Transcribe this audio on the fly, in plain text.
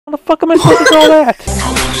How the fuck am I supposed to draw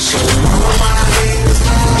that?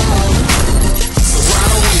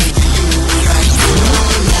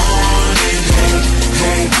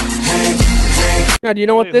 Now, do you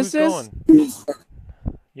know what this is? Going?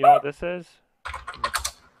 You know what this is?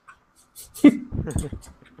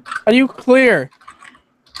 Are you clear?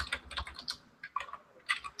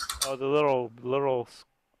 Oh, the little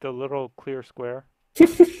clear square.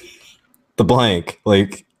 The blank,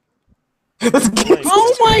 like.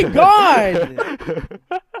 Oh my god!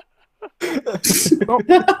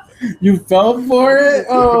 You fell for it?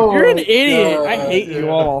 Oh, You're an idiot. God. I hate you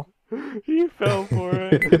all. He fell for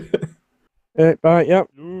it. Yep.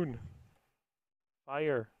 Loon.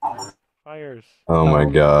 Fire. Fires. Oh my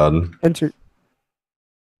god. Enter.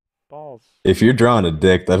 Balls. If you're drawing a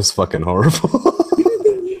dick, that is fucking horrible.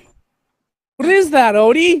 What is that,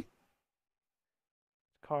 Odie?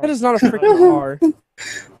 Car. That is not a freaking car.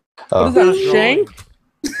 What is that, a shank?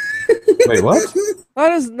 Wait, what?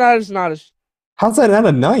 That is not a. How's that not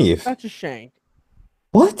a knife? That's a shank.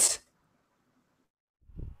 What?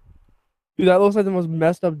 Dude, that looks like the most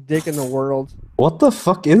messed up dick in the world. What the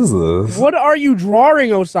fuck is this? What are you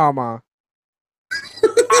drawing, Osama?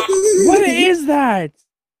 What is that?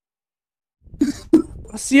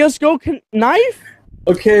 A CS:GO knife?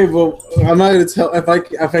 Okay, well, I'm not gonna tell. If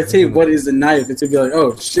I say what is a knife, it's gonna be like,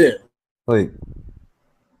 oh shit. Like,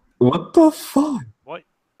 what the fuck? What?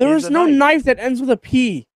 There is is a no knife that ends with a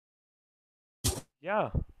P. Yeah.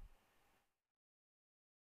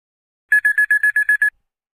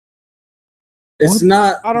 It's What?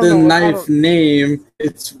 not I don't the know, I knife don't- name.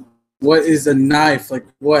 It's what is a knife? Like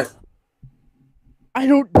what? I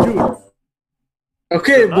don't do it.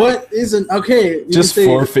 Okay, A knife. what is an okay? you Just say,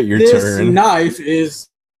 forfeit your this turn. Knife is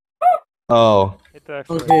Oh. Hit the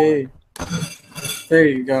extra. okay. There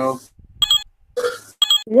you go.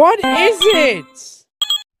 What is it?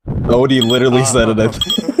 Odie literally said it, I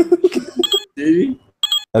think. Did he?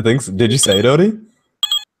 I think so. Did you say it, Odie?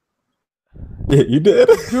 Yeah, you did.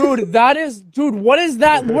 Dude, that is... Dude, what is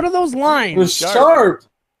that? What are those It was lines? sharp.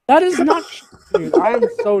 That is not... Dude, I am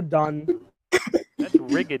so done. That's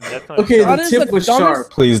rigged. That's not Okay, sharp. the is tip the was dumbest- sharp.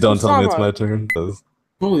 Please don't tell me it's Osama. my turn. 'cause-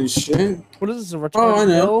 Holy shit. What is this, a Oh, I retarded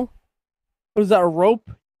know. bill? What is that, a rope?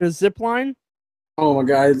 A zip line? Oh my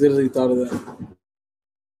god, I literally thought of that.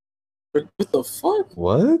 What the fuck?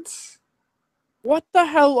 What? What the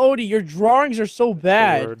hell, Odie? Your drawings are so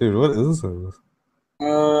bad. Word. Dude, what is this?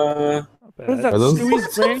 Not What is bad. that, Are those- Stewie's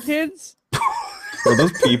grandkids? Are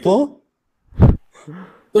those people?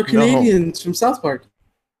 They're Canadians from South Park.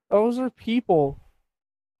 Those are people.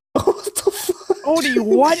 What the fuck? Odie,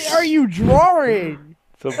 what are you drawing?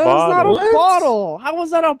 It's a That is not bottle. a What? bottle. How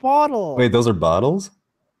was that a bottle? Wait, those are bottles?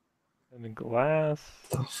 And a glass.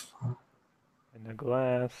 What the fuck? And a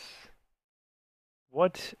glass.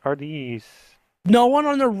 What are these? No one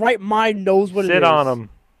on their right mind knows what it is. Sit on them.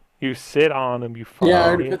 You sit on them. You fucking Yeah, I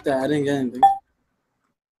already idiot. put that. I didn't get anything.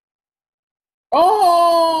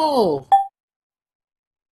 Oh!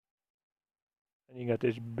 And you got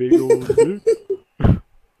this big old dick.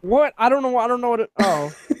 What? I don't know what it...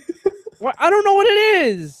 Oh. What? I don't know what it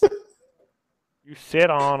is. You sit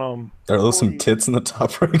on them. Are those some tits in the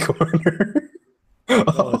top right corner? No,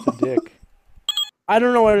 it's a dick. I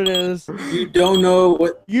don't know what it is. You don't know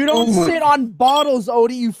what You don't Oh my- sit on bottles,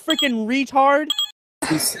 Odie, you freaking retard.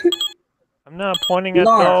 I'm not pointing at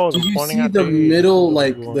Lark, those. do I'm you pointing see at the these. middle,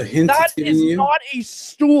 like, the hint That it's giving is you? not a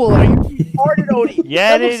stool. Are you retarded, Odie?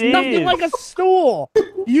 Yeah, that looks it nothing is. like a stool.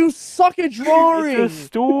 You suck at drawing. It's a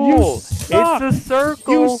stool. suck. It's a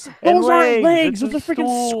circle. Those and aren't legs. It's Those a are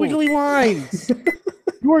freaking stool. squiggly lines.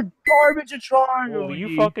 You are garbage at drawing, Well, Odie.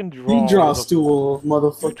 you fucking draw. You draw a the- stool,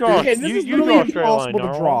 motherfucker. You draw- Okay, this you- is you literally draw a straight line, impossible to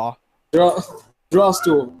Narwhal. draw. Draw a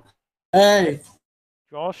stool. Hey.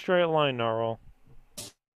 Draw a straight line, Narl.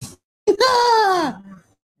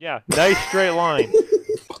 Yeah, nice straight line.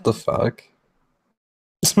 What the fuck?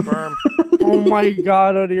 Sperm. Oh my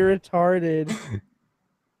god, Odie, you're retarded.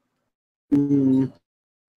 Mm.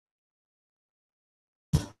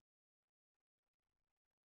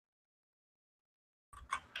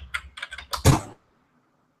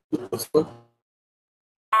 What the fuck?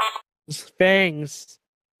 It's fangs.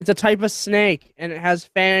 It's a type of snake, and it has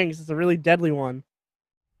fangs. It's a really deadly one.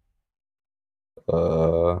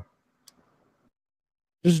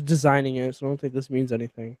 Just designing it, so I don't think this means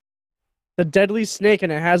anything. The deadly snake,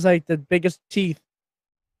 and it has like the biggest teeth.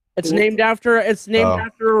 It's named after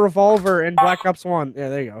a revolver in Black Ops 1. Yeah,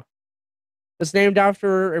 there you go. It's named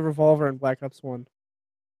after a revolver in Black Ops 1.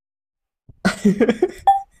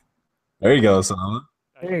 There you go, Osama.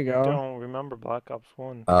 There you go. don't remember Black Ops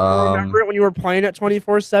 1. Remember it when you were playing it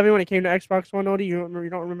 24/7 when it came to Xbox One, Odie? You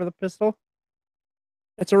don't remember the pistol?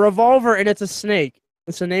 It's a revolver and it's a snake.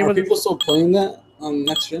 It's the name Are of the. people still playing that on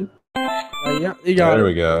next gen? Yeah, you got There it.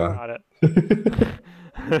 we go. Got it.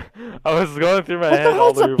 I was going through my What the head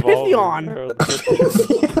all hell's the a Pythion? A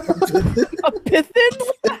Python?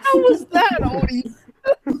 What the hell was that, Odie?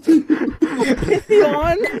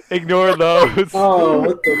 Pythion? Ignore those. Oh,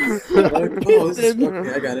 what the fuck? Oh, this is,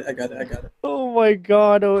 okay, I got it. Oh my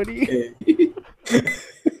god, Odie. Okay.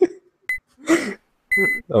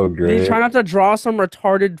 Oh, Did you great. try not to draw some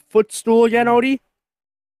retarded footstool again, Odie?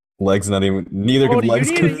 Legs not even. Neither can Odie, legs.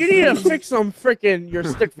 you need to fix some freaking your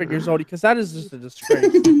stick figures, Odie, because that is just a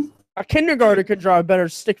disgrace. A kindergarten could draw a better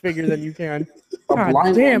stick figure than you can. A God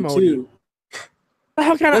blind damn, one, Odie. too. What the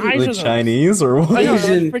hell kind of eyes Are are they those? Chinese or what? I know, that's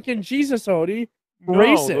Asian. freaking Jesus, Odie. No,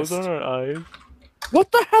 Racist. those aren't eyes. What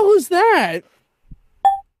the hell is that?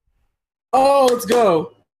 Oh, let's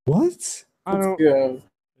go. What? I Let's don't. go.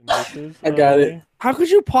 And this is I got eye. it. How could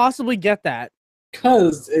you possibly get that,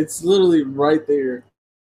 Cause it's literally right there.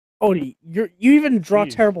 Odie? You even draw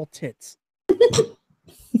Jeez. terrible tits.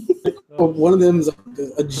 But one of them's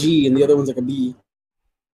a G and the other one's like a B.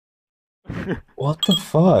 What the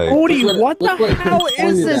fuck? Odie, Look what the hell is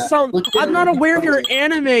pointed this? at. Look at I'm not what aware of your pointed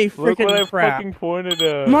anime Look what I freaking crap. fucking pointed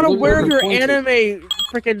at. I'm not Look aware where of your pointed. anime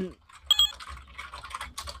freaking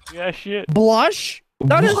Yeah, shit. blush.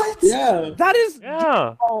 That is. What? Yeah. That is.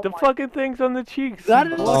 Yeah. Oh the my- fucking things on the cheeks. That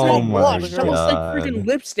is Oh not my blush. That looks like God. freaking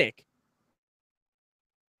lipstick.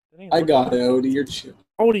 I got it, Odie. You're chill.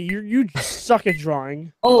 Odie, you suck at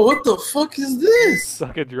drawing. Oh, what the fuck is this?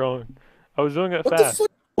 Suck at drawing. I was doing it What fast. the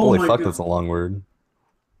fuck? Holy oh my fuck, God. that's a long word.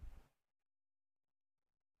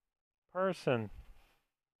 Person.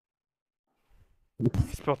 You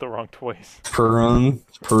spelled it wrong twice.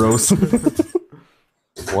 Peros.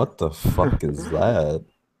 What the fuck is that?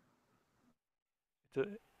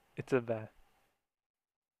 It's a that.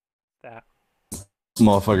 That.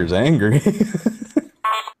 Motherfucker's angry.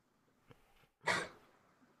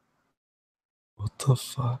 What the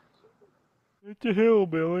fuck? It's a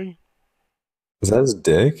hillbilly. Is that his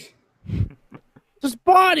dick? Just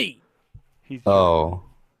body. He's. Oh.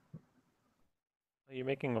 You're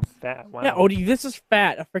making him fat. Wow. Yeah, Odie, this is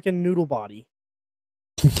fat. A freaking noodle body.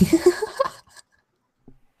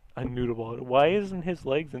 A noodle ball. Why isn't his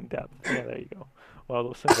legs in depth? Yeah, there you go. Wow,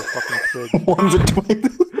 those things are fucking big. One's a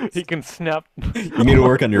twin. He can snap. You need to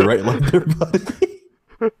work on your right leg there, buddy.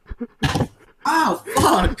 Oh,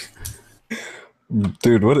 fuck.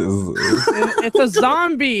 Dude, what is this? It's a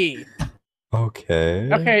zombie. Okay.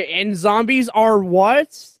 Okay, and zombies are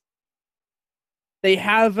what? They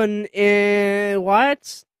have an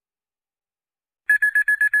what?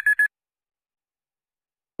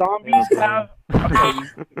 Zombies have. Okay,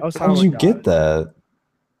 oh, How did you get that?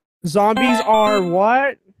 Zombies are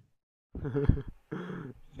what?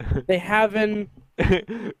 They have an.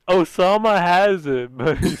 Osama has it,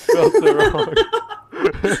 but he spelled it wrong.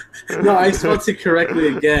 No, I spelled it correctly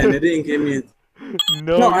again. It didn't give me.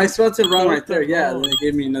 No, I spelled it wrong right there. Yeah, then it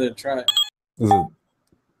gave me another try. Is it?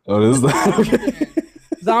 Oh, it is that?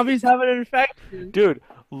 Zombies have an infection. Dude,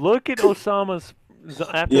 look at Osama's.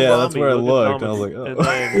 After Yeah, zombie, that's where I look at looked. I was zombies, like, and oh.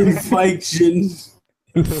 then Inflection.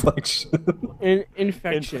 Inflection.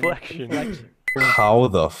 Infection. Inflection. How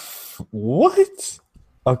the what?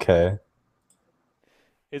 Okay.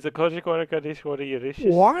 Is a Kodish what Yiddish?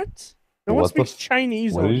 What? No one What the speaks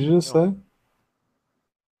Chinese. What did you just say?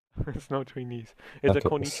 It's no Chinese. It's a Okay,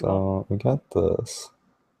 konnichiwa. so we got this.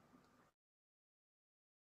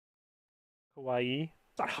 Kawaii.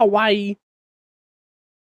 Hawaii.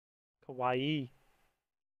 Kawaii.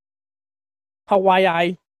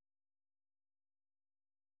 Hawaii.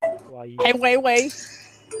 Kawaii. Hey, wait.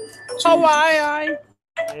 Hawaii.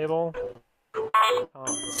 Table.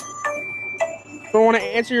 Don't want to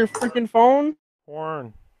answer your freaking phone?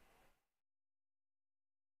 Horn.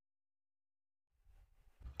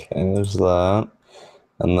 Okay, there's that.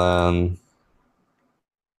 And then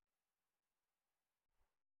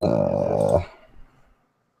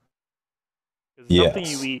Is something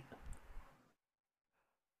yes. you eat.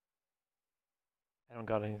 I don't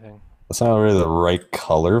got anything. That's not really the right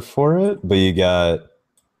color for it, but you got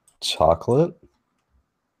chocolate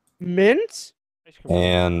Mint? Ice cream.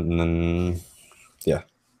 and then yeah.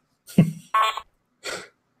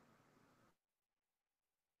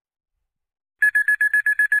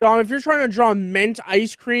 Dom, if you're trying to draw mint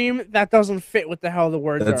ice cream, that doesn't fit what the hell the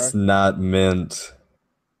words That's are. not mint.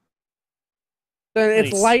 Then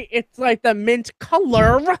it's Nice. like the mint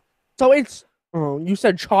color. So it's Oh, you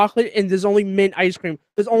said chocolate, and there's only mint ice cream.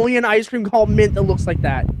 There's only an ice cream called mint that looks like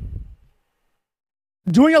that.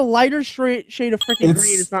 Doing a lighter shade of freaking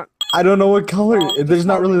green is not. I don't know what color. There's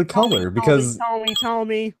not really the color because. Tell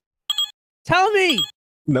me.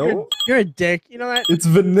 No. You're a dick. You know that. It's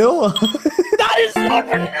vanilla. That is not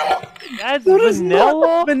vanilla. That's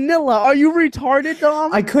vanilla. Vanilla. Are you retarded,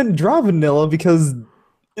 Dom? I couldn't draw vanilla because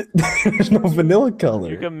there's no vanilla color.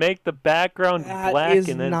 You can make the background black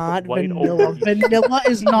and then not white vanilla. over. Vanilla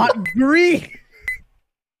is not green.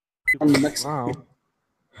 I'm Mexican.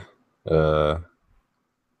 Wow.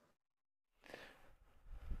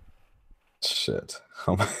 Shit.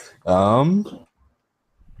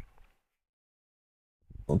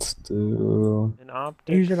 Let's do An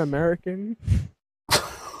optic. Asian American.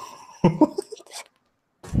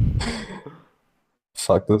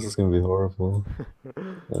 Fuck, this is gonna be horrible.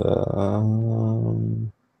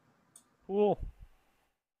 Cool.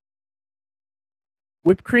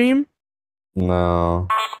 Whipped cream. No.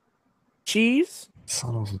 Cheese.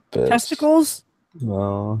 Son of a bitch. Testicles.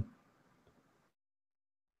 No.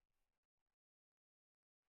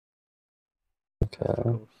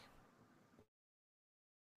 Okay.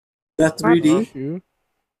 That 3D. Shoe.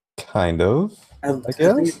 Kind of. I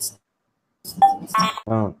guess.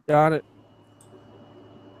 Oh. Got it.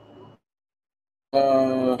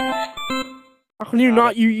 Uh. How can you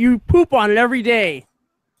not? You poop on it every day.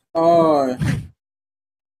 Oh.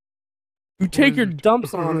 You take your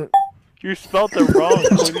dumps on it. You spelled it wrong,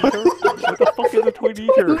 Twiniter. What the fuck is a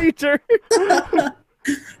Twiniter?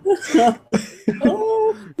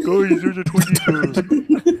 Guys, there's a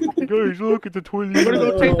Twiniter. Guys, look at the I'm gonna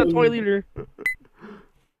go Twiniter. take the toilet.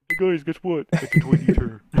 Hey guys, guess what? It's a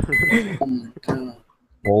Twiniter. Oh my god.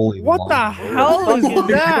 Holy What the hell is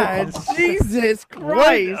that? Jesus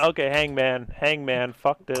Christ! What? Okay, Hangman,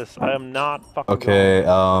 fuck this. I am not fucking. Okay,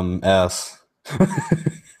 wrong. S.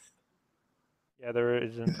 Yeah, there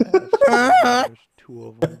isn't. There's two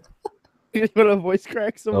of them. You just want to voice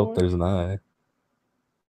crack someone? Oh, there's an I.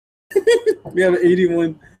 We have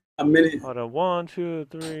 81 a minute. Hold on. 1, 2,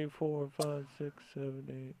 3, 4, 5, 6,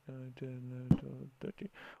 7, 8, 9, 10, 11, 12, 13.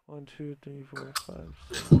 1, 2, 3, 4, 5,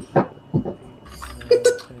 6, 7, 8, 9,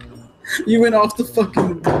 10. You went off the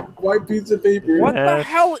fucking white piece of paper. What the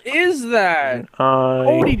hell is that?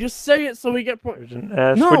 Odie, just say it so we get points. There's an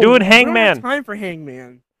S. No, We're doing we don't Hangman. have time for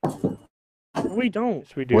Hangman. We don't.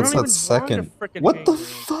 Yes, we do. What's don't that even draw second? the frickin' What the Hangman.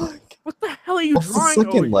 fuck? What the hell are you What's the drawing?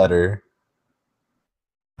 second Odie? letter?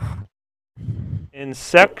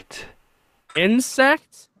 Insect.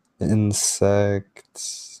 Insect?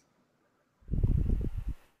 Insects.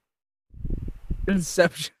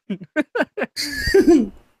 Inception.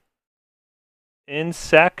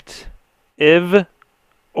 Insect.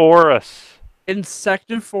 Orus.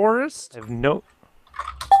 Insectivorous? I have no.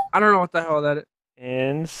 I don't know what the hell that is.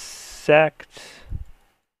 Insect.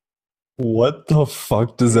 What the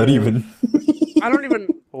fuck does that even I don't even.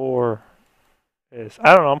 Or is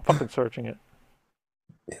I don't know. I'm fucking searching it.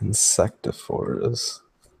 Insectivorous.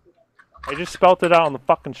 I just spelled it out on the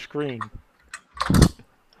fucking screen.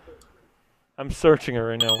 I'm searching it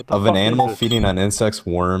right now. What the Of fuck an animal is this? feeding on insects,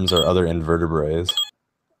 worms, or other invertebrates.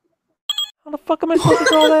 How the fuck am I supposed to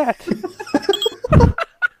draw that?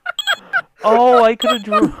 Oh, I could have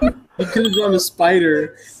drawn. You could have drawn a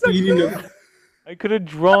spider eating a. I could have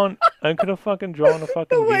drawn. I could have fucking drawn a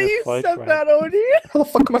fucking The way Venus you said flytrap. that, Odie. How the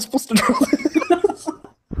fuck am I supposed to draw that?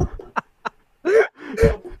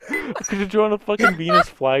 I could have drawn a fucking Venus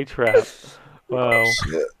flytrap. Wow.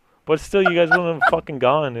 Shit. But still, you guys wouldn't have fucking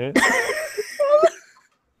gotten it.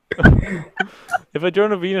 If I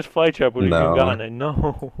drawn a Venus flytrap, would you have No. gotten it?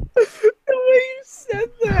 No. The way you said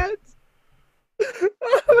that.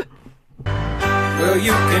 Well,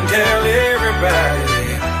 you can tell everybody.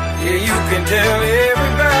 Yeah, you can tell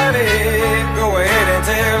everybody. Go ahead and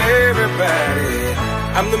tell everybody.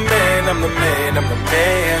 I'm the man, I'm the man, I'm the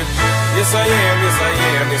man. Yes, I am, yes, I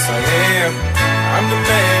am, yes,